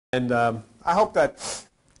And I hope that,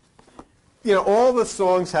 all the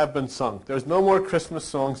songs have been sung. There's no more Christmas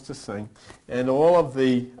songs to sing. And all of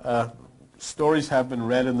the stories have been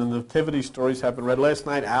read, and the nativity stories have been read. Last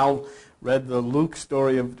night, Al read the Luke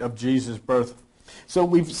story of Jesus' birth. So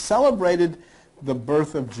we've celebrated the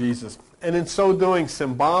birth of Jesus. And in so doing,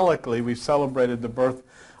 symbolically, we've celebrated the birth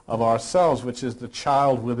of ourselves, which is the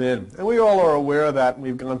child within. And we all are aware of that, and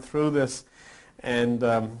we've gone through this. And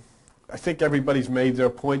I think everybody's made their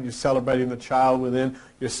point. You're celebrating the child within.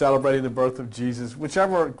 You're celebrating the birth of Jesus.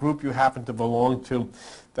 Whichever group you happen to belong to,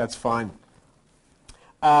 that's fine.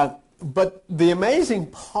 But the amazing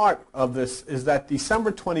part of this is that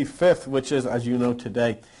December 25th, which is, as you know,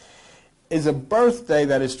 today, is a birthday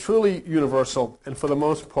that is truly universal and for the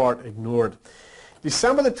most part ignored.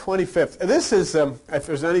 December the 25th. This is, if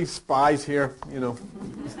there's any spies here,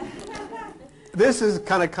 this is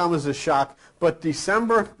kind of come as a shock. But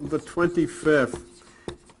December the 25th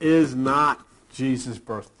is not Jesus'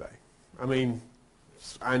 birthday. I mean,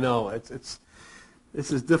 I know this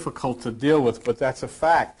is difficult to deal with, but that's a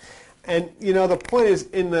fact. And the point is,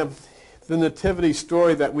 in the nativity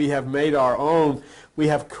story that we have made our own, we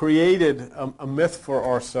have created a myth for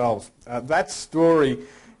ourselves. That story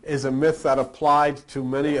is a myth that applied to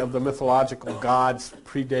many of the mythological gods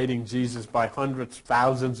predating Jesus by hundreds,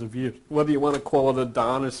 thousands of years. Whether you want to call it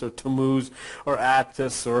Adonis or Tammuz or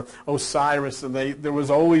Attis or Osiris, and there was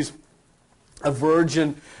always a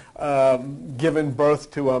virgin giving birth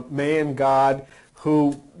to a man god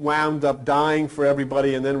who wound up dying for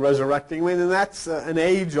everybody and then resurrecting. And that's an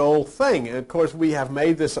age-old thing. And of course, we have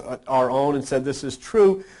made this our own and said this is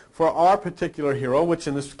true for our particular hero, which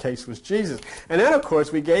in this case was Jesus. And then, of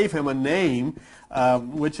course, we gave him a name,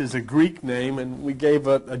 which is a Greek name, and we gave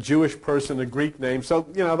a Jewish person a Greek name. So,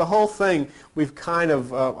 the whole thing, we've kind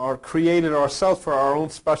of created ourselves for our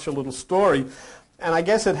own special little story. And I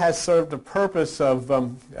guess it has served the purpose of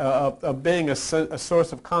being a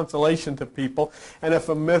source of consolation to people. And if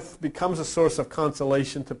a myth becomes a source of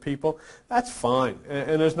consolation to people, that's fine.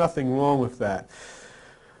 And there's nothing wrong with that.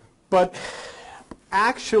 But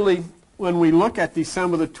actually, when we look at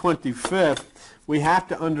December the 25th, we have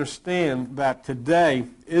to understand that today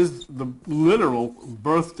is the literal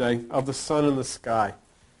birthday of the sun in the sky.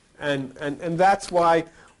 And that's why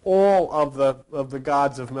all of the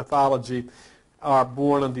gods of mythology are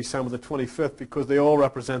born on December the 25th, because they all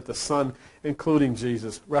represent the sun, including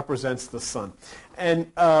Jesus, represents the sun.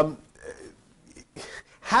 And how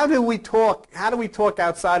do we talk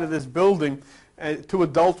outside of this building to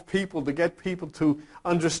adult people, to get people to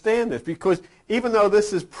understand this? Because even though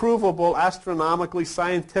this is provable astronomically,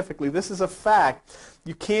 scientifically, this is a fact,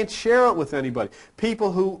 you can't share it with anybody.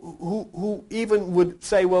 People who even would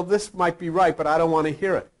say, well, this might be right, but I don't want to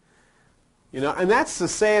hear it. And that's the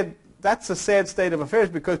sad state of affairs,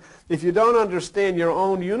 because if you don't understand your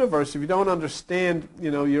own universe, if you don't understand,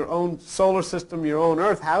 your own solar system, your own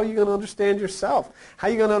Earth, how are you going to understand yourself? How are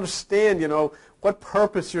you going to understand, what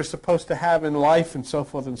purpose you're supposed to have in life, and so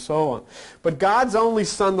forth and so on? But God's only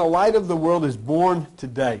Son, the light of the world, is born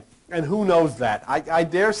today. And who knows that? I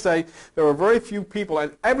dare say there are very few people,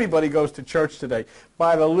 and everybody goes to church today.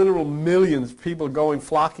 By the literal millions, people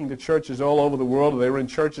flocking to churches all over the world. They were in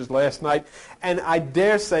churches last night. And I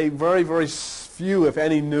dare say very, very few, if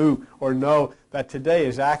any, knew or know that today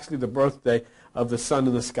is actually the birthday of the sun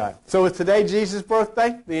in the sky. So is today Jesus'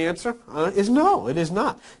 birthday? The answer is no, it is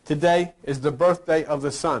not. Today is the birthday of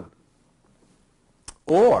the sun.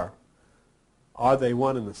 Or are they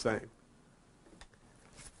one and the same?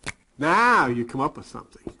 Now you come up with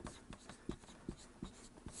something.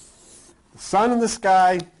 The sun in the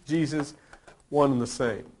sky, Jesus, one and the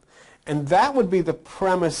same. And that would be the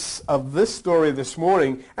premise of this story this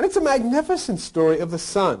morning. And it's a magnificent story of the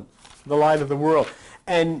sun, the light of the world.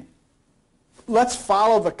 And let's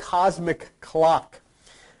follow the cosmic clock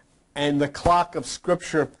and the clock of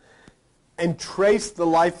Scripture and trace the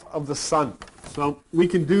life of the sun. So we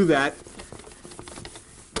can do that.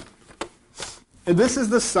 And this is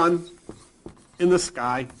the sun in the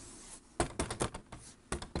sky,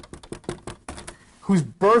 whose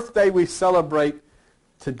birthday we celebrate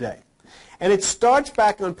today. And it starts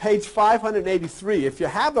back on page 583. If you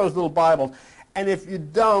have those little Bibles, and if you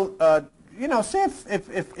don't, see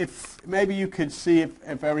if maybe you could see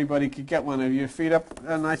if everybody could get one of your feet up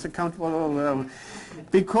nice and comfortable,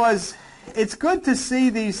 because it's good to see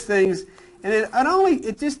these things. And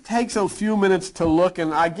it just takes a few minutes to look,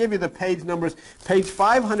 and I give you the page numbers. Page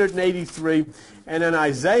 583, and in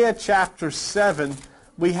Isaiah chapter 7,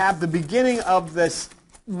 we have the beginning of this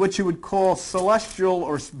what you would call celestial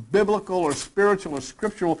or biblical or spiritual or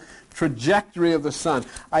scriptural trajectory of the sun.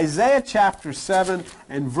 Isaiah chapter 7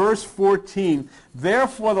 and verse 14,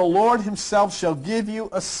 therefore the Lord himself shall give you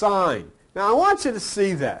a sign. Now I want you to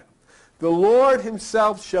see that. The Lord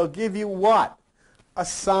himself shall give you what? A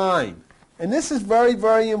sign. And this is very,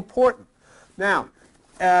 very important. Now,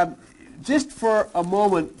 just for a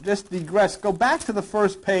moment, just digress, go back to the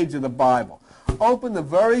first page of the Bible. Open the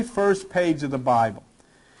very first page of the Bible.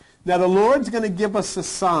 Now the Lord's going to give us a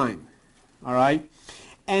sign, all right?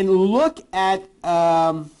 And look at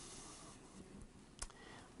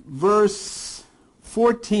verse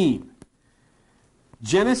 14.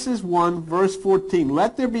 Genesis 1, verse 14.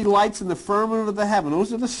 Let there be lights in the firmament of the heaven.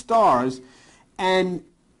 Those are the stars. And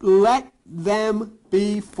let them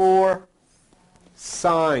be for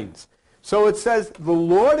signs. So it says the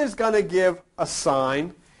Lord is going to give a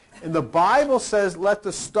sign. And the Bible says, let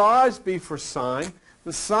the stars be for sign.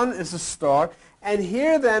 The sun is a star. And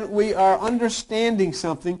here then we are understanding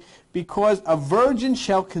something, because a virgin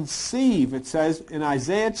shall conceive, it says in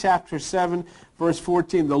Isaiah chapter 7, verse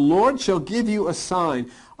 14, the Lord shall give you a sign.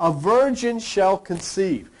 A virgin shall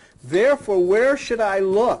conceive. Therefore, where should I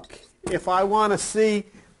look if I want to see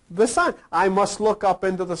the sun? I must look up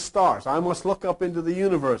into the stars. I must look up into the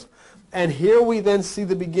universe. And here we then see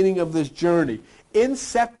the beginning of this journey. In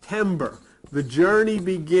September, the journey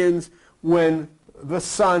begins when the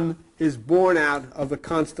sun is born out of the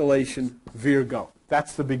constellation Virgo.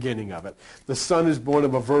 That's the beginning of it. The sun is born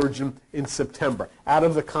of a virgin in September, out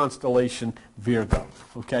of the constellation Virgo.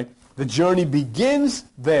 Okay? The journey begins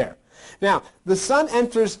there. Now, the sun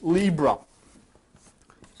enters Libra.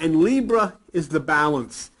 And Libra is the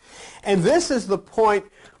balance. And this is the point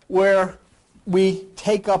where we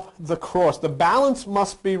take up the cross. The balance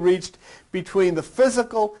must be reached between the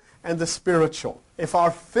physical and the spiritual. If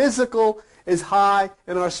our physical is high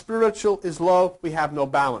and our spiritual is low, we have no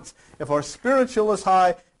balance. If our spiritual is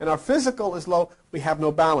high and our physical is low, we have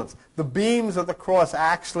no balance. The beams of the cross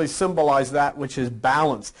actually symbolize that which is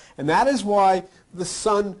balance. And that is why the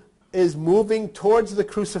sun is moving towards the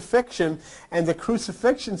crucifixion, and the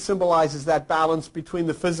crucifixion symbolizes that balance between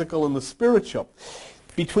the physical and the spiritual.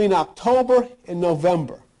 Between October and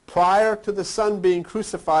November, prior to the sun being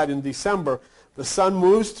crucified in December, the sun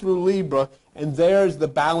moves through Libra, and there's the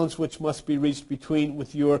balance which must be reached between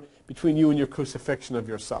you and your crucifixion of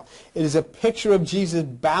yourself. It is a picture of Jesus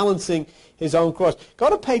balancing his own cross. Go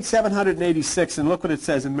to page 786 and look what it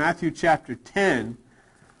says in Matthew chapter 10.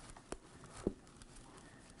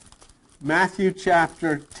 Matthew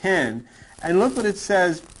chapter 10. And look what it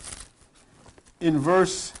says in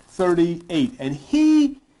verse 38. And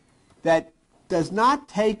he that does not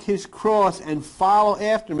take his cross and follow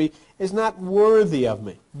after me is not worthy of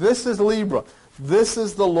me. This is Libra. This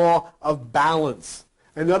is the law of balance.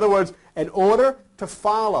 In other words, in order to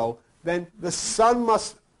follow, then the sun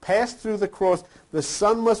must pass through the cross. The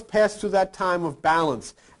sun must pass through that time of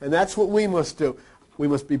balance. And that's what we must do. We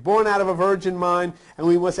must be born out of a virgin mind, and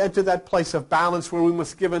we must enter that place of balance where we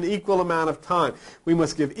must give an equal amount of time. We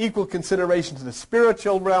must give equal consideration to the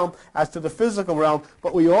spiritual realm as to the physical realm,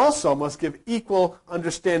 but we also must give equal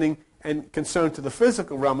understanding and concern to the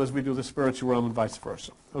physical realm as we do the spiritual realm, and vice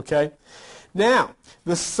versa. Okay? Now,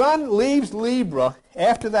 the sun leaves Libra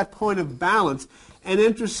after that point of balance and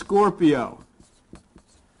enters Scorpio.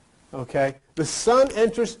 Okay? The sun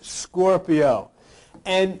enters Scorpio.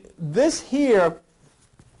 And this here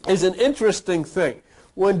is an interesting thing.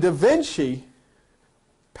 When Da Vinci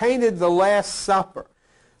painted The Last Supper,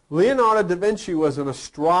 Leonardo da Vinci was an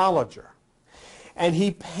astrologer. And he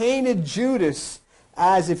painted Judas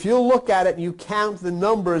as, if you look at it and you count the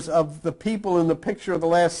numbers of the people in the picture of the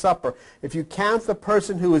Last Supper, if you count the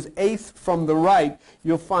person who is eighth from the right,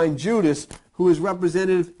 you'll find Judas, who is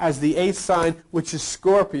represented as the eighth sign, which is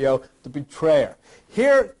Scorpio, the betrayer.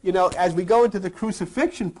 Here, as we go into the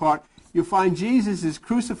crucifixion part, you find Jesus is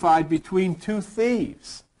crucified between two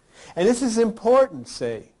thieves. And this is important,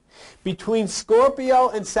 see, between Scorpio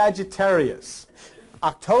and Sagittarius,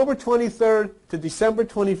 October 23rd to December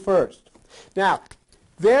 21st. Now,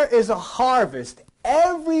 there is a harvest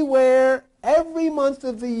everywhere, every month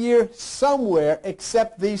of the year, somewhere,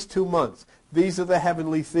 except these 2 months. These are the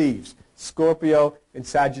heavenly thieves, Scorpio and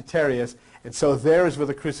Sagittarius. And so there is where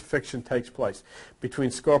the crucifixion takes place,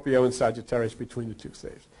 between Scorpio and Sagittarius, between the two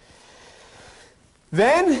thieves.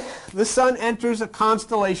 Then the sun enters a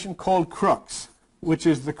constellation called Crux, which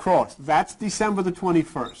is the cross. That's December the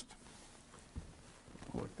 21st.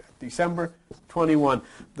 December 21.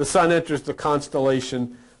 The sun enters the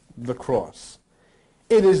constellation, the cross.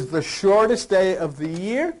 It is the shortest day of the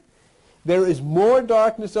year. There is more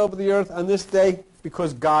darkness over the earth on this day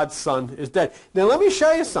because God's Son is dead. Now let me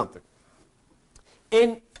show you something.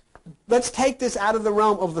 Let's take this out of the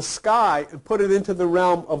realm of the sky and put it into the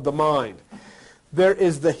realm of the mind. There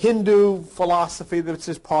is the Hindu philosophy that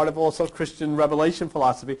is part of also Christian revelation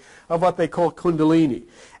philosophy of what they call kundalini.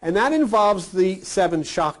 And that involves the 7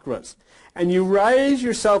 chakras. And you raise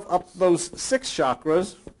yourself up those 6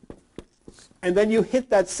 chakras, and then you hit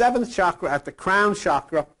that 7th chakra at the crown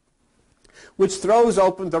chakra, which throws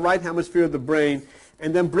open the right hemisphere of the brain,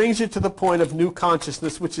 and then brings you to the point of new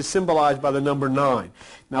consciousness, which is symbolized by the number 9.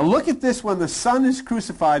 Now look at this when the Son is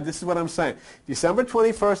crucified. This is what I'm saying. December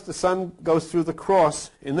 21st, the Son goes through the cross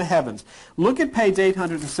in the heavens. Look at page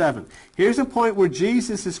 807. Here's a point where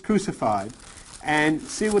Jesus is crucified, and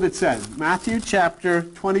see what it says. Matthew chapter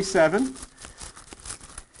 27,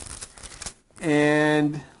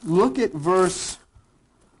 and look at verse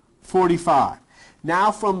 45.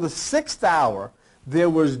 Now from the 6th hour, there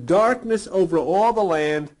was darkness over all the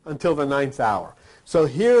land until the 9th hour. So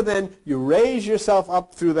here then, you raise yourself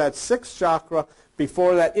up through that 6th chakra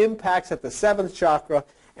before that impacts at the 7th chakra,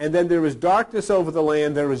 and then there is darkness over the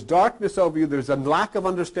land, there is darkness over you, there's a lack of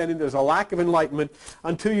understanding, there's a lack of enlightenment,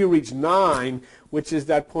 until you reach 9, which is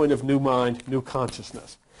that point of new mind, new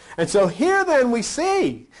consciousness. And so here then we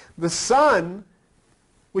see the Son,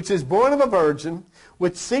 which is born of a virgin,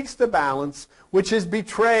 which seeks the balance, which is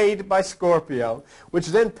betrayed by Scorpio, which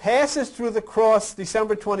then passes through the cross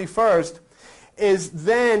December 21st, is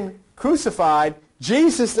then crucified.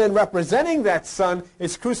 Jesus, then representing that Son,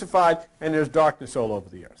 is crucified, and there's darkness all over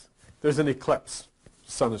the earth. There's an eclipse.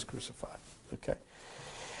 The Son is crucified. Okay.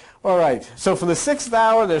 All right. So from the 6th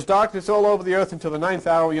hour, there's darkness all over the earth until the 9th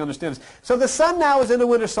hour. You understand this. So the Sun now is in the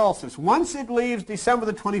winter solstice. Once it leaves December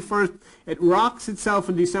the 21st, it rocks itself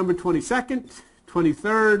in December 22nd,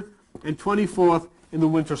 23rd, and 24th in the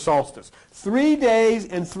winter solstice. 3 days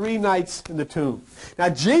and 3 nights in the tomb. Now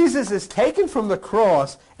Jesus is taken from the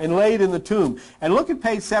cross and laid in the tomb. And look at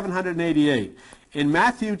page 788 in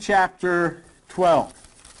Matthew chapter 12.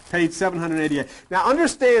 Page 788. Now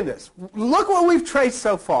understand this. Look what we've traced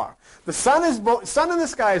so far. The Son in the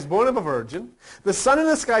sky is born of a virgin. The Son in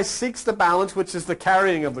the sky seeks the balance, which is the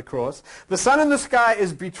carrying of the cross. The Son in the sky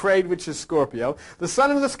is betrayed, which is Scorpio. The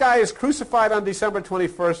Son in the sky is crucified on December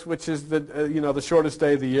 21st, which is the shortest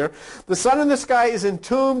day of the year. The Son in the sky is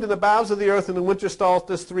entombed in the bowels of the earth in the winter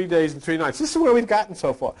solstice, 3 days and 3 nights. This is where we've gotten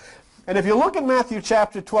so far. And if you look at Matthew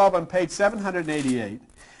chapter 12 on page 788,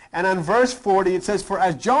 and on verse 40, it says, "For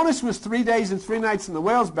as Jonas was 3 days and 3 nights in the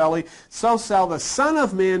whale's belly, so shall the Son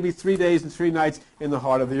of Man be 3 days and 3 nights in the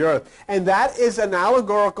heart of the earth." And that is an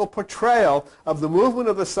allegorical portrayal of the movement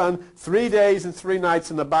of the sun. 3 days and 3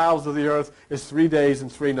 nights in the bowels of the earth is 3 days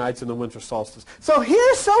and 3 nights in the winter solstice. So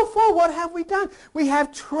here so far, what have we done? We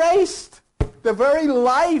have traced the very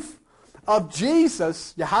life of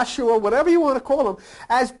Jesus, Yahshua, whatever you want to call him,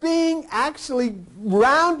 as being actually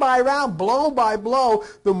round by round, blow by blow,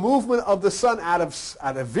 the movement of the sun out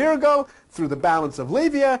of Virgo, through the balance of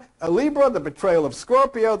Libra, the betrayal of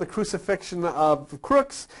Scorpio, the crucifixion of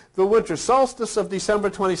Crux, the winter solstice of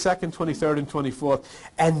December 22nd, 23rd, and 24th.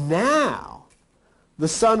 And now, the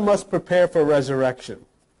sun must prepare for resurrection.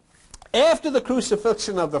 After the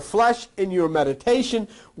crucifixion of the flesh in your meditation,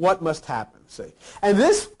 what must happen? See? And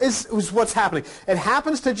this is what's happening. It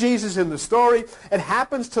happens to Jesus in the story. It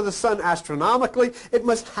happens to the Son astronomically. It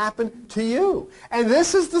must happen to you. And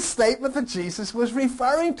this is the statement that Jesus was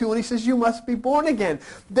referring to when he says you must be born again.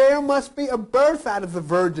 There must be a birth out of the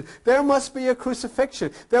virgin. There must be a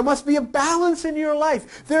crucifixion. There must be a balance in your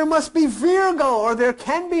life. There must be Virgo, or there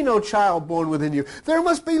can be no child born within you. There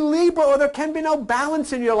must be Libra, or there can be no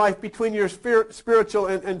balance in your life between your spiritual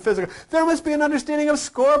and physical. There must be an understanding of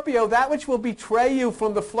Scorpio, that which will betray you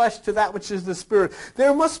from the flesh to that which is the spirit.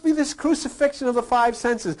 There must be this crucifixion of the 5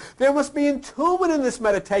 senses. There must be entombment in this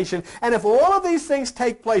meditation. And if all of these things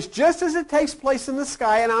take place, just as it takes place in the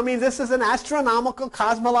sky, and I mean this is an astronomical,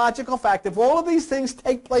 cosmological fact, if all of these things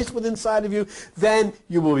take place within inside of you, then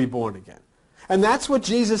you will be born again. And that's what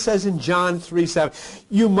Jesus says in John 3:7.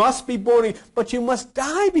 You must be born again, but you must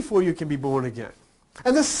die before you can be born again.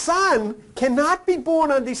 And the Son cannot be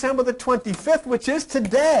born on December the 25th, which is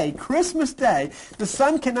today, Christmas Day. The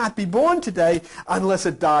Son cannot be born today unless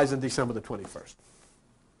it dies on December the 21st.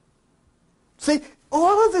 See,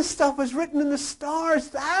 all of this stuff was written in the stars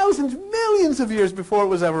thousands, millions of years before it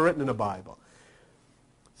was ever written in the Bible.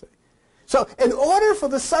 See? So in order for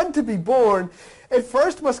the Son to be born, it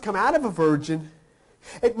first must come out of a virgin.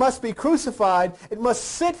 It must be crucified. It must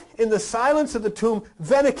sit in the silence of the tomb.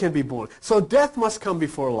 Then it can be born. So death must come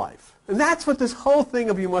before life. And that's what this whole thing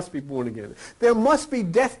of you must be born again. There must be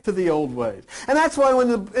death to the old ways. And that's why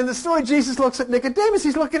when in the story Jesus looks at Nicodemus,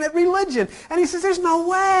 he's looking at religion. And he says, there's no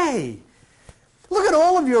way. Look at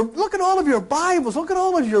all of your Bibles. Look at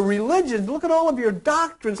all of your religions. Look at all of your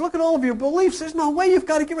doctrines. Look at all of your beliefs. There's no way. You've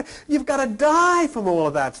got to die from all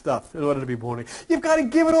of that stuff in order to be born again. You've got to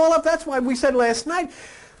give it all up. That's why we said last night,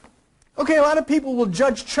 okay, a lot of people will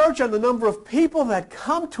judge church on the number of people that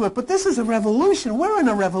come to it, but this is a revolution. We're in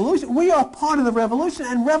a revolution. We are part of the revolution,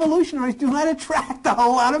 and revolutionaries do not attract a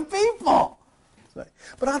whole lot of people.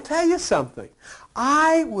 But I'll tell you something.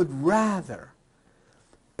 I would rather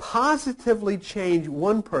positively change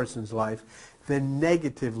one person's life than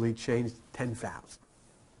negatively change 10,000.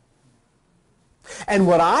 And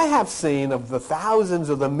what I have seen of the thousands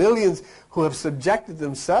or the millions who have subjected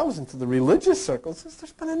themselves into the religious circles is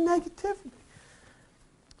there's been a negativity.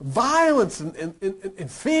 Violence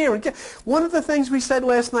and fear. One of the things we said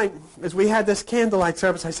last night as we had this candlelight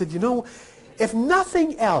service, I said, you know, if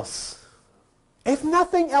nothing else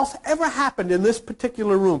ever happened in this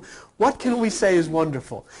particular room, what can we say is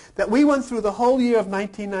wonderful? That we went through the whole year of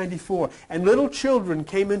 1994, and little children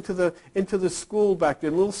came into the school back there,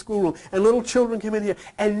 little schoolroom, and little children came in here,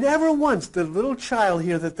 and never once did a little child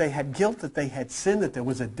hear that they had guilt, that they had sinned, that there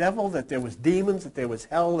was a devil, that there was demons, that there was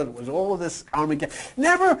hell, that it was all of this Armageddon.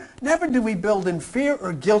 Never do we build in fear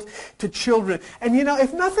or guilt to children. And you know,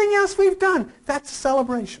 if nothing else we've done, that's a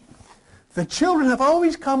celebration. The children have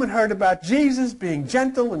always come and heard about Jesus being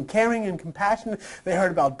gentle and caring and compassionate. They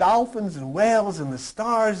heard about dolphins and whales and the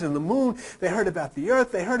stars and the moon. They heard about the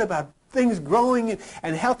earth. They heard about things growing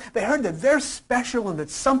and health. They heard that they're special and that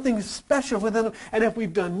something's special within them. And if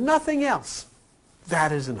we've done nothing else,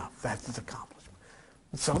 that is enough. That's an accomplishment.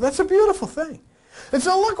 And so that's a beautiful thing. And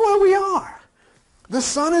so look where we are. The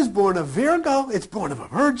Son is born of Virgo. It's born of a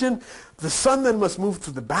virgin. The Son then must move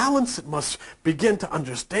through the balance. It must begin to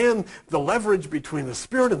understand the leverage between the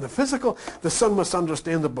spirit and the physical. The Son must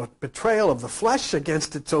understand the betrayal of the flesh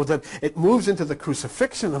against it so that it moves into the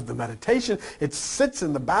crucifixion of the meditation. It sits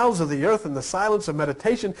in the bowels of the earth in the silence of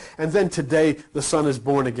meditation. And then today, the Son is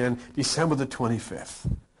born again, December the 25th.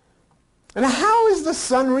 And how is the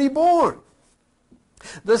Son reborn?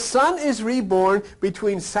 The Son is reborn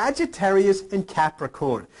between Sagittarius and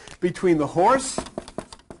Capricorn, between the horse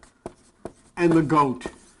and the goat.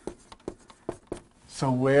 So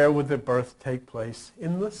where would the birth take place?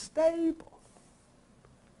 In the stable.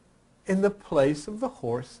 In the place of the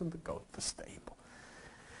horse and the goat, the stable.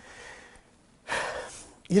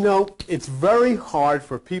 You know, it's very hard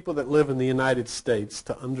for people that live in the United States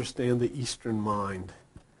to understand the Eastern mind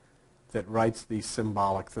that writes these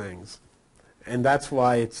symbolic things. And that's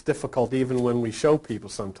why it's difficult even when we show people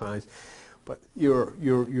sometimes. But you're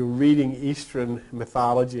reading Eastern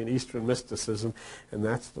mythology and Eastern mysticism, and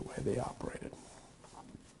that's the way they operated.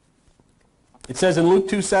 It says in Luke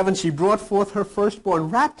 2:7, she brought forth her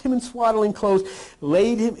firstborn, wrapped him in swaddling clothes,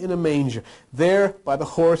 laid him in a manger. There, by the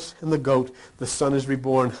horse and the goat, the Son is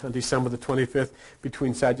reborn on December the 25th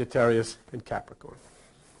between Sagittarius and Capricorn.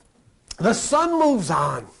 The Sun moves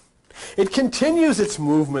on. It continues its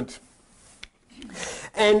movement.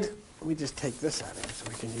 And let me just take this out of here so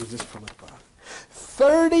we can use this from the bottom.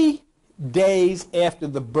 30 days after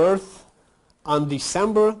the birth on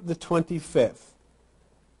December the 25th,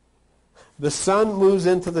 the Sun moves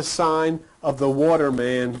into the sign of the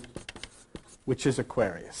waterman, which is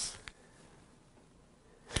Aquarius.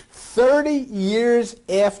 30 years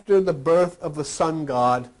after the birth of the sun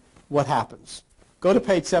god, what happens? Go to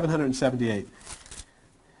page 778.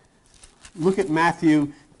 Look at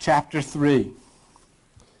Matthew chapter 3.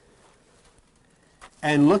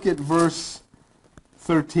 And look at verse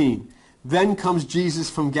 13. Then comes Jesus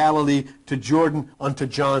from Galilee to Jordan unto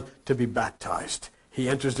John to be baptized. He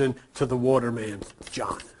enters into the waterman,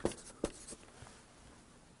 John.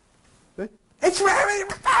 It's right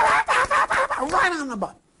on the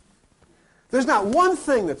button. There's not one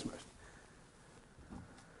thing that's missed.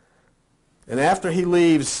 And after he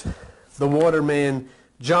leaves the waterman,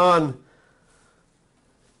 John,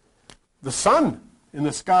 the sun in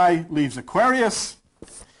the sky leaves Aquarius.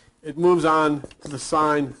 It moves on to the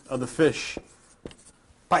sign of the fish,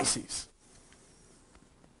 Pisces.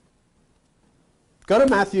 Go to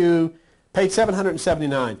Matthew, page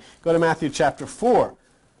 779. Go to Matthew chapter 4.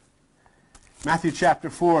 Matthew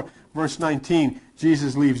chapter 4, verse 19.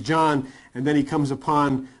 Jesus leaves John, and then he comes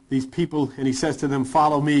upon these people, and he says to them,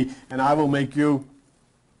 follow me, and I will make you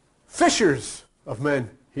fishers of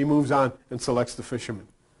men. He moves on and selects the fishermen.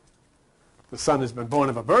 The Son has been born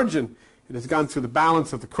of a virgin. It has gone through the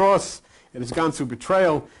balance of the cross. It has gone through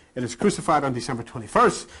betrayal. It is crucified on December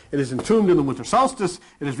 21st. It is entombed in the winter solstice.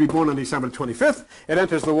 It is reborn on December 25th. It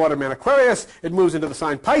enters the waterman Aquarius. It moves into the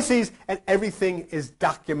sign Pisces. And everything is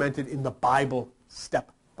documented in the Bible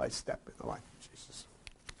step by step in the life of Jesus,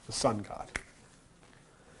 the Son God.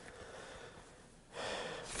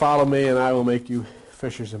 Follow me and I will make you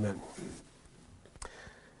fishers of men.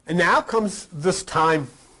 And now comes this time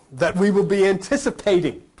that we will be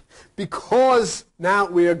anticipating, because now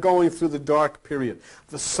we are going through the dark period.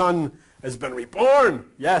 The sun has been reborn,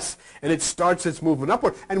 yes, and it starts its movement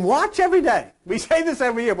upward. And watch every day. We say this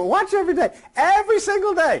every year, but watch every day. Every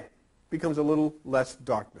single day becomes a little less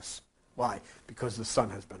darkness. Why? Because the sun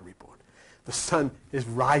has been reborn. The sun is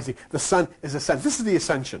rising. The sun is ascending. This is the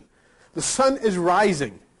ascension. The sun is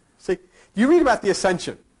rising. See, you read about the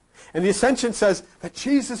ascension. And the ascension says that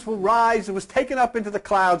Jesus will rise and was taken up into the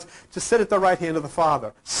clouds to sit at the right hand of the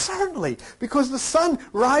Father. Certainly, because the sun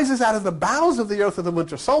rises out of the bowels of the earth of the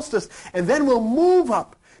winter solstice and then will move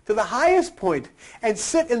up to the highest point and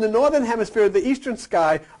sit in the northern hemisphere of the eastern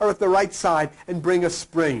sky or at the right side and bring us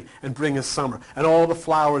spring and bring us summer. And all the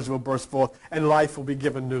flowers will burst forth and life will be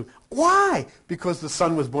given new. Why? Because the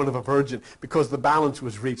son was born of a virgin, because the balance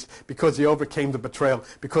was reached, because he overcame the betrayal,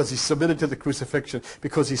 because he submitted to the crucifixion,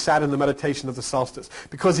 because he sat in the meditation of the solstice,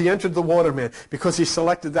 because he entered the waterman, because he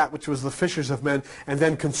selected that which was the fishers of men, and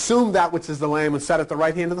then consumed that which is the lamb and sat at the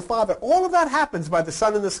right hand of the Father. All of that happens by the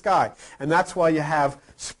sun in the sky. And that's why you have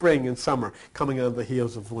spring and summer coming on the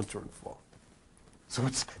heels of winter and fall. So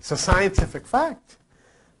it's a scientific fact.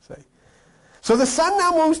 See? So the sun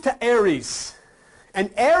now moves to Aries. And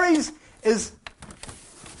Aries is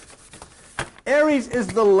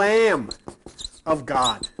the Lamb of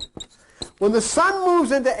God. When the sun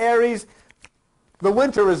moves into Aries, the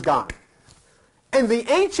winter is gone. And the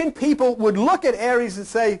ancient people would look at Aries and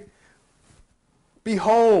say,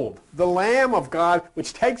 behold, the Lamb of God,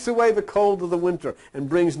 which takes away the cold of the winter and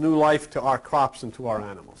brings new life to our crops and to our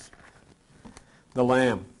animals. The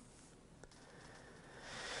Lamb.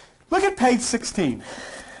 Look at page 16.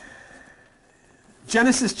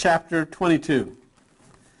 Genesis chapter 22.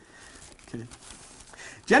 Okay.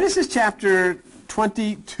 Genesis chapter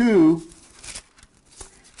 22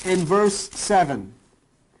 and verse 7.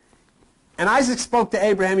 And Isaac spoke to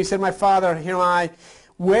Abraham. He said, my father, here am I.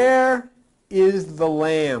 Where is the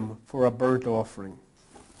lamb for a burnt offering?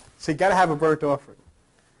 So you've got to have a burnt offering.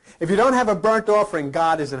 If you don't have a burnt offering,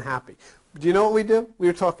 God isn't happy. Do you know what we do? We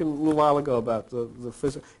were talking a little while ago about the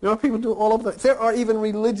physical. You know what people do all over there are even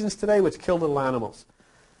religions today which kill little animals.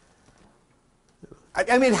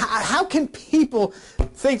 I mean, how can people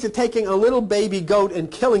think that taking a little baby goat and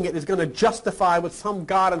killing it is going to justify with some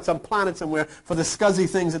god on some planet somewhere for the scuzzy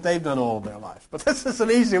things that they've done all of their life? But this is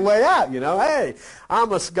an easy way out, you know. Hey, I'm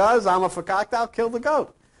a scuzz, I'm a fakakta, I'll kill the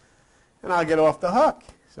goat. And I'll get off the hook.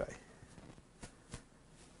 Say.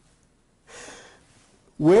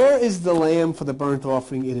 Where is the lamb for the burnt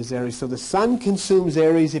offering? It is Aries. So the sun consumes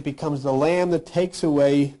Aries. It becomes the lamb that takes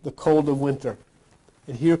away the cold of winter.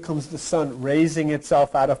 And here comes the sun raising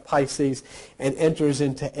itself out of Pisces and enters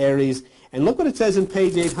into Aries. And look what it says in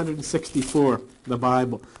page 864, the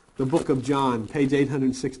Bible, the book of John, page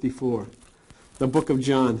 864, the book of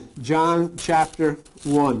John, John chapter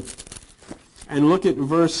 1. And look at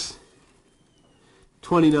verse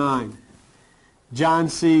 29. John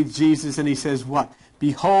sees Jesus and he says what?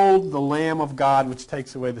 Behold the Lamb of God which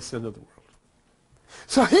takes away the sin of the world.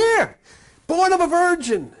 So here, born of a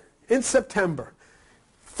virgin in September,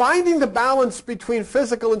 finding the balance between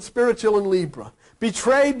physical and spiritual in Libra,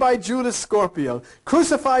 betrayed by Judas Scorpio,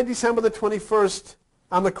 crucified December the 21st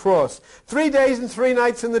on the cross, 3 days and 3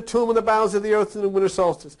 nights in the tomb in the bowels of the earth in the winter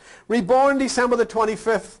solstice, reborn December the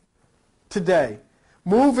 25th today,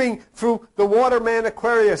 moving through the waterman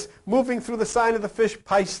Aquarius, moving through the sign of the fish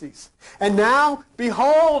Pisces. And now,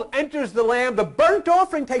 behold, enters the lamb. The burnt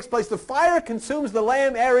offering takes place. The fire consumes the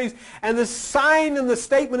lamb Aries, and the sign and the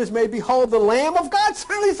statement is made, behold, the Lamb of God.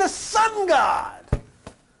 Certainly is the sun god.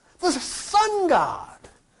 The sun god.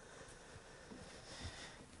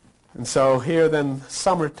 And so here then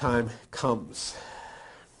summertime comes.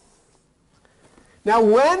 Now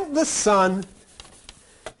when the sun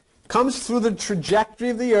comes through the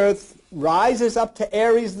trajectory of the earth, rises up to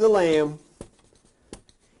Aries the Lamb,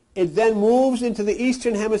 it then moves into the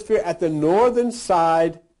eastern hemisphere at the northern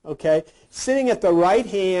side, okay, sitting at the right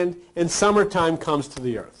hand, and summertime comes to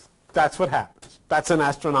the earth. That's what happens. That's an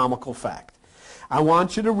astronomical fact. I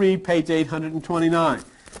want you to read page 829.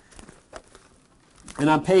 And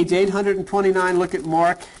on page 829, look at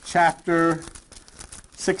Mark chapter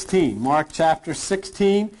 16. Mark chapter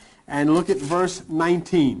 16. And look at verse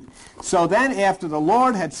 19. So then after the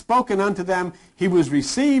Lord had spoken unto them, he was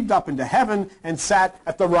received up into heaven and sat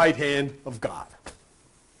at the right hand of God,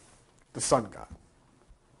 the Son God.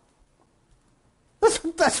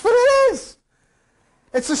 That's what it is.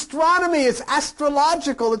 It's astronomy, it's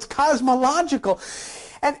astrological, it's cosmological.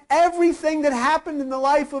 And everything that happened in the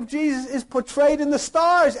life of Jesus is portrayed in the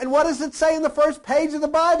stars. And what does it say in the first page of the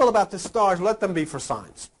Bible about the stars? Let them be for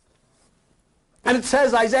signs. And it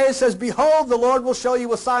says, Isaiah says, behold, the Lord will show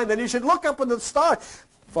you a sign. Then you should look up at the stars.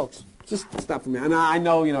 Folks, just stop for me. And I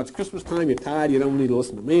know, it's Christmas time, you're tired, you don't need to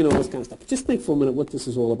listen to me and all this kind of stuff. But just think for a minute what this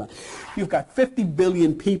is all about. You've got 50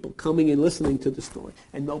 billion people coming and listening to the story,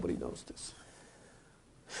 and nobody knows this.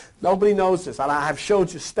 Nobody knows this. And I have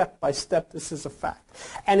showed you step by step this is a fact.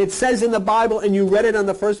 And it says in the Bible, and you read it on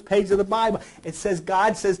the first page of the Bible, it says,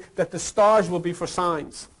 God says that the stars will be for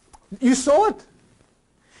signs. You saw it.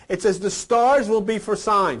 It says the stars will be for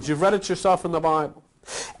signs. You've read it yourself in the Bible.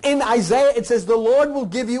 In Isaiah, it says the Lord will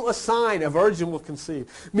give you a sign. A virgin will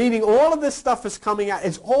conceive. Meaning all of this stuff is coming out.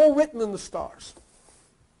 It's all written in the stars.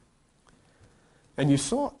 And you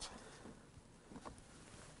saw it.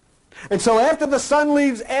 And so after the sun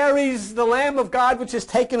leaves Aries, the Lamb of God, which is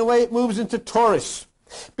taken away, it moves into Taurus.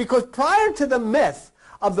 Because prior to the myth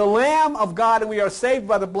of the Lamb of God, and we are saved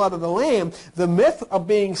by the blood of the Lamb, the myth of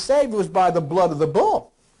being saved was by the blood of the bull.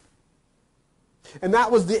 And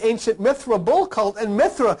that was the ancient Mithra bull cult. And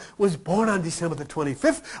Mithra was born on December the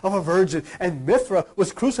 25th of a virgin. And Mithra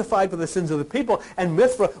was crucified for the sins of the people. And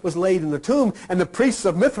Mithra was laid in the tomb. And the priests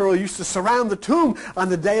of Mithra used to surround the tomb on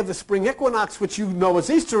the day of the spring equinox, which you know is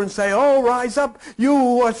Easter, and say, oh, rise up.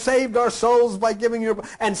 You have saved our souls by giving your...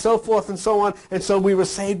 And so forth and so on. And so we were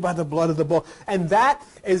saved by the blood of the bull. And that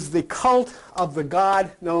is the cult of the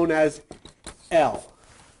god known as El,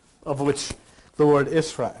 of which the word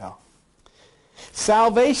Israel.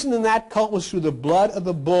 Salvation in that cult was through the blood of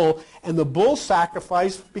the bull, and the bull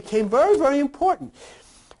sacrifice became very, very important.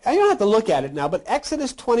 And you don't have to look at it now, but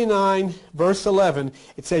Exodus 29, verse 11,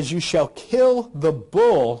 it says, you shall kill the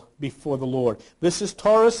bull before the Lord. This is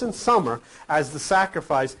Taurus in summer as the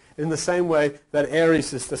sacrifice, in the same way that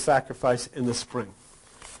Aries is the sacrifice in the spring.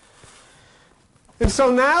 And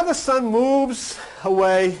so now the sun moves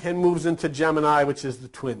away and moves into Gemini, which is the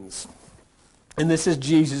twins. And this is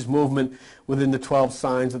Jesus' movement within the 12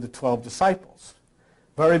 signs of the 12 disciples.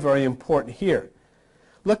 Very, very important here.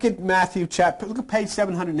 Look at Matthew chapter, look at page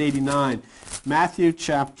 789. Matthew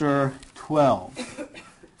chapter 12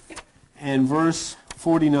 and verse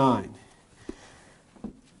 49.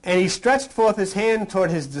 And he stretched forth his hand toward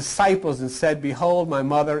his disciples and said, behold, my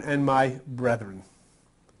mother and my brethren.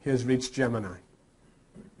 He has reached Gemini.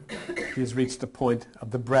 He has reached the point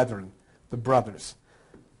of the brethren, the brothers.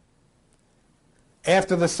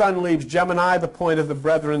 After the sun leaves Gemini, the point of the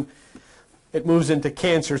brethren, it moves into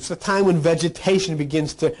Cancer. It's the time when vegetation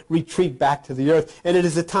begins to retreat back to the earth. And it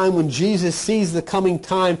is the time when Jesus sees the coming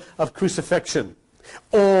time of crucifixion.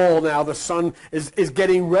 Oh, now the sun is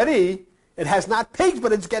getting ready. It has not peaked,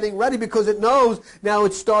 but it's getting ready because it knows now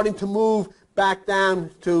it's starting to move back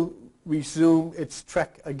down to resume its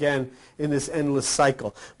trek again in this endless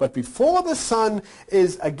cycle. But before the sun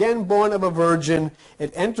is again born of a virgin,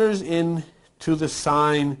 it enters into the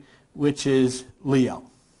sign which is Leo.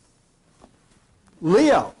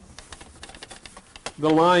 Leo, the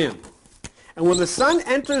lion. And when the sun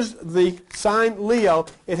enters the sign Leo,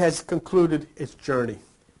 it has concluded its journey.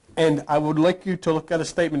 And I would like you to look at a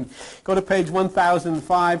statement. Go to page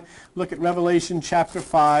 1005, look at Revelation chapter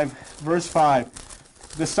 5, verse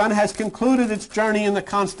 5. The sun has concluded its journey in the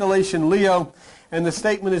constellation Leo, and the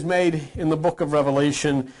statement is made in the book of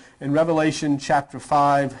Revelation, in Revelation chapter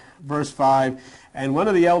 5, verse 5. And one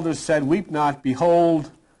of the elders said, weep not,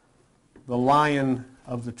 behold, the Lion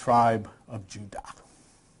of the tribe of Judah.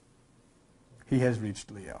 He has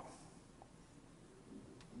reached Leo.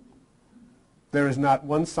 There is not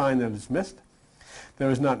one sign that is missed. There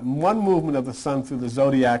is not one movement of the sun through the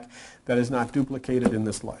zodiac that is not duplicated in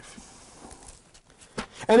this life.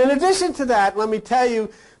 And in addition to that, let me tell you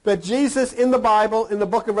that Jesus in the Bible, in the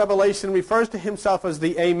book of Revelation, refers to himself as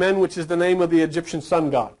the Amen, which is the name of the Egyptian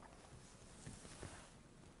sun god.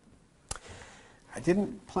 I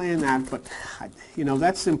didn't plan that, but,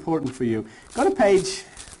 that's important for you. Go to page,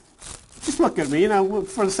 just look at me,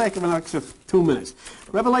 for the sake of an extra 2 minutes.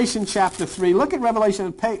 Revelation chapter 3. Look at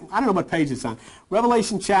Revelation, I don't know what page it's on.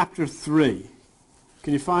 Revelation chapter 3.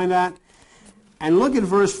 Can you find that? And look at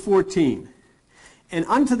verse 14. And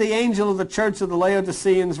unto the angel of the church of the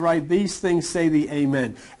Laodiceans write, these things say the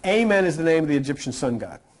Amen. Amen is the name of the Egyptian sun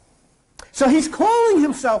god. So he's calling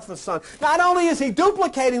himself the Son. Not only is he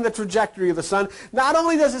duplicating the trajectory of the sun, not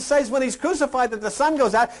only does it say when he's crucified that the sun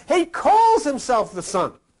goes out, he calls himself the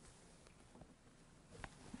Son.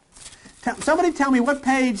 Somebody tell me what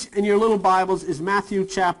page in your little Bibles is Matthew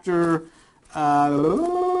chapter...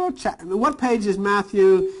 what page is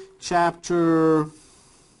Matthew chapter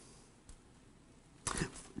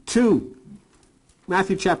 2?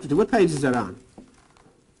 Matthew chapter 2. What page is that on?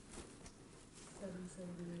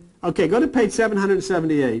 Okay, go to page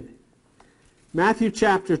 778. Matthew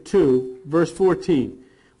chapter 2, verse 14.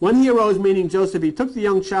 When he arose, meaning Joseph, he took the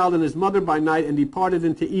young child and his mother by night and departed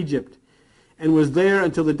into Egypt, and was there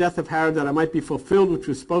until the death of Herod, that it might be fulfilled which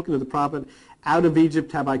was spoken of the prophet, out of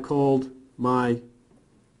Egypt have I called my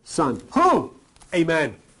son. Who?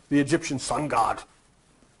 Amen. The Egyptian sun god.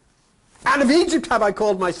 Out of Egypt have I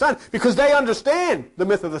called my son, because they understand the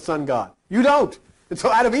myth of the sun god. You don't. And so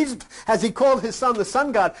out of Egypt has he called his son the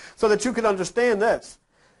sun god, so that you can understand this.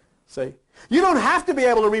 See? You don't have to be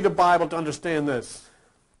able to read a Bible to understand this.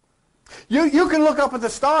 You can look up at the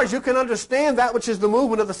stars. You can understand that which is the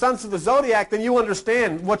movement of the sons of the zodiac, then you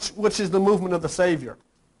understand which is the movement of the Savior.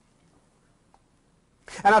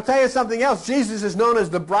 And I'll tell you something else. Jesus is known as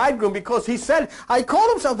the bridegroom because he said, I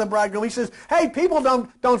called himself the bridegroom. He says, hey, people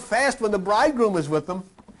don't fast when the bridegroom is with them.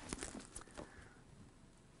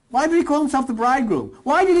 Why did he call himself the bridegroom?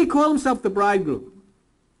 Why did he call himself the bridegroom?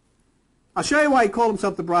 I'll show you why he called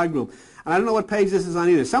himself the bridegroom. And I don't know what page this is on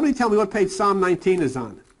either. Somebody tell me what page Psalm 19 is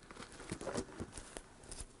on.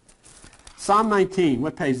 Psalm 19,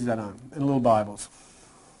 what page is that on in little Bibles?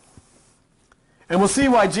 And we'll see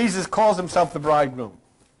why Jesus calls himself the bridegroom.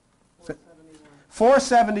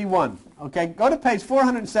 471. Okay, go to page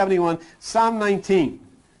 471, Psalm 19.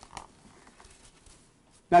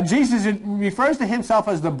 Now Jesus refers to himself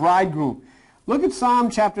as the bridegroom. Look at Psalm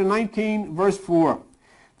chapter 19, verse 4.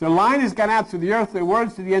 Their line has gone out through the earth, their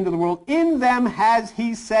words to the end of the world. In them has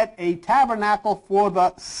he set a tabernacle for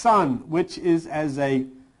the sun, which is as a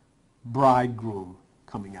bridegroom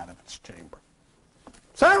coming out of its chamber.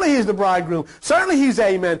 Certainly he's the bridegroom. Certainly he's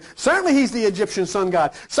Amen. Certainly he's the Egyptian sun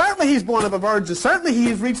god. Certainly he's born of a virgin. Certainly he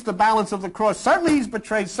has reached the balance of the cross. Certainly he's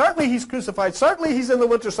betrayed. Certainly he's crucified. Certainly he's in the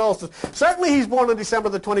winter solstice. Certainly he's born on December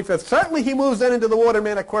the 25th. Certainly he moves then into the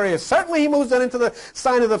waterman Aquarius. Certainly he moves then into the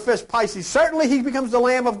sign of the fish Pisces. Certainly he becomes the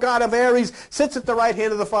Lamb of God of Aries, sits at the right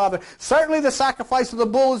hand of the Father. Certainly the sacrifice of the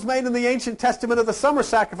bull is made in the ancient testament of the summer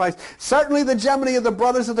sacrifice. Certainly the Gemini of the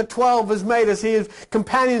brothers of the 12 is made as he is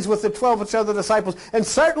companions with the 12 which are the disciples. And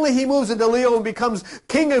certainly he moves into Leo and becomes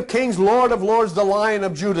King of Kings, Lord of Lords, the Lion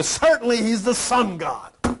of Judah. Certainly he's the sun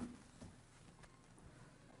god.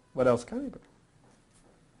 What else can he be?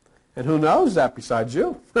 And who knows that besides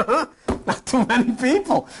you? Not too many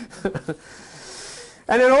people.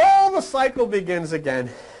 And then all the cycle begins again.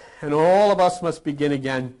 And all of us must begin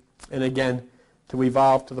again and again to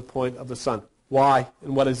evolve to the point of the sun. Why?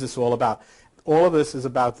 And what is this all about? All of this is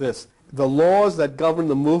about this. The laws that govern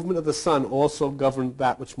the movement of the sun also govern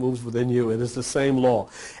that which moves within you. It is the same law.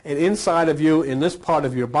 And inside of you, in this part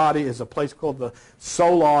of your body, is a place called the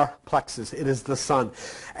solar plexus. It is the sun.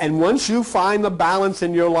 And once you find the balance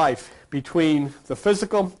in your life between the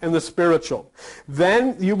physical and the spiritual,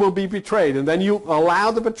 then you will be betrayed. And then you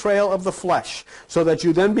allow the betrayal of the flesh so that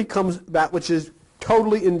you then become that which is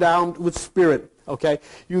totally endowed with spirit. Okay?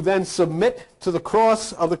 You then submit to the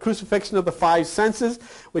cross of the crucifixion of the five senses,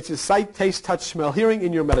 which is sight, taste, touch, smell, hearing,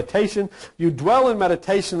 in your meditation. You dwell in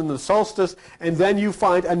meditation in the solstice, and then you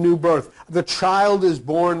find a new birth. The child is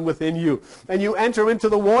born within you. And you enter into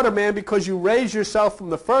the waterman because you raise yourself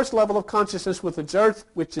from the first level of consciousness,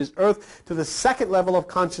 which is earth, to the second level of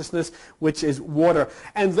consciousness, which is water.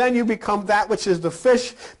 And then you become that which is the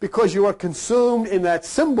fish because you are consumed in that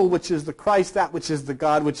symbol, which is the Christ, that which is the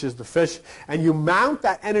God, which is the fish. And you mount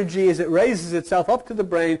that energy as it raises itself up to the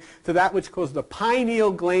brain, to that which calls the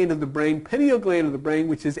pineal gland of the brain, pineal gland of the brain,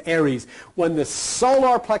 which is Aries. When the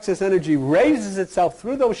solar plexus energy raises itself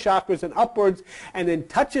through those chakras and upwards and then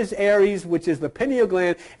touches Aries, which is the pineal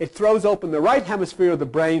gland, it throws open the right hemisphere of the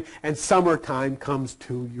brain, and summertime comes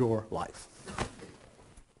to your life.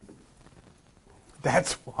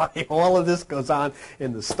 That's why all of this goes on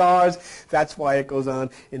in the stars. That's why it goes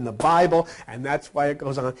on in the Bible. And that's why it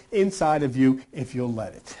goes on inside of you if you'll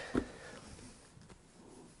let it.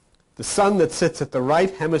 The sun that sits at the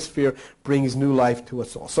right hemisphere brings new life to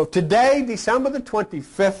us all. So today, December the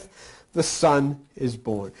 25th, the sun is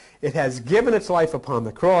born. It has given its life upon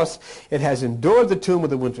the cross. It has endured the tomb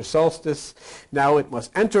of the winter solstice. Now it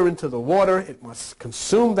must enter into the water. It must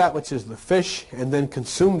consume that which is the fish and then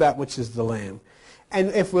consume that which is the lamb. And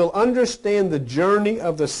if we'll understand the journey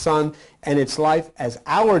of the sun and its life as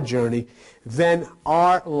our journey, then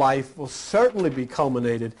our life will certainly be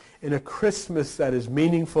culminated in a Christmas that is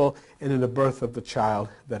meaningful and in the birth of the child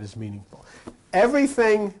that is meaningful.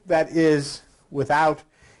 Everything that is without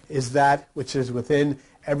is that which is within.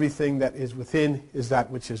 Everything that is within is that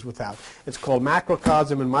which is without. It's called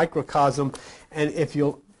macrocosm and microcosm. And if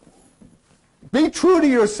you'll be true to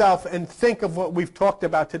yourself and think of what we've talked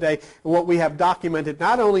about today and what we have documented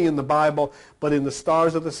not only in the Bible but in the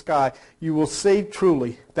stars of the sky, you will see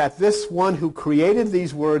truly that this one who created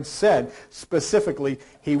these words said specifically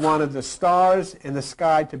he wanted the stars and the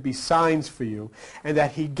sky to be signs for you, and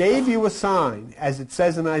that he gave you a sign, as it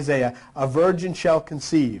says in Isaiah, a virgin shall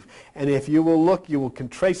conceive. And if you will look, you can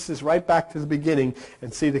trace this right back to the beginning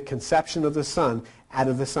and see the conception of the Son out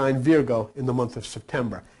of the sign Virgo in the month of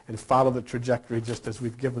September, and follow the trajectory just as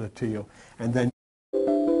we've given it to you. And then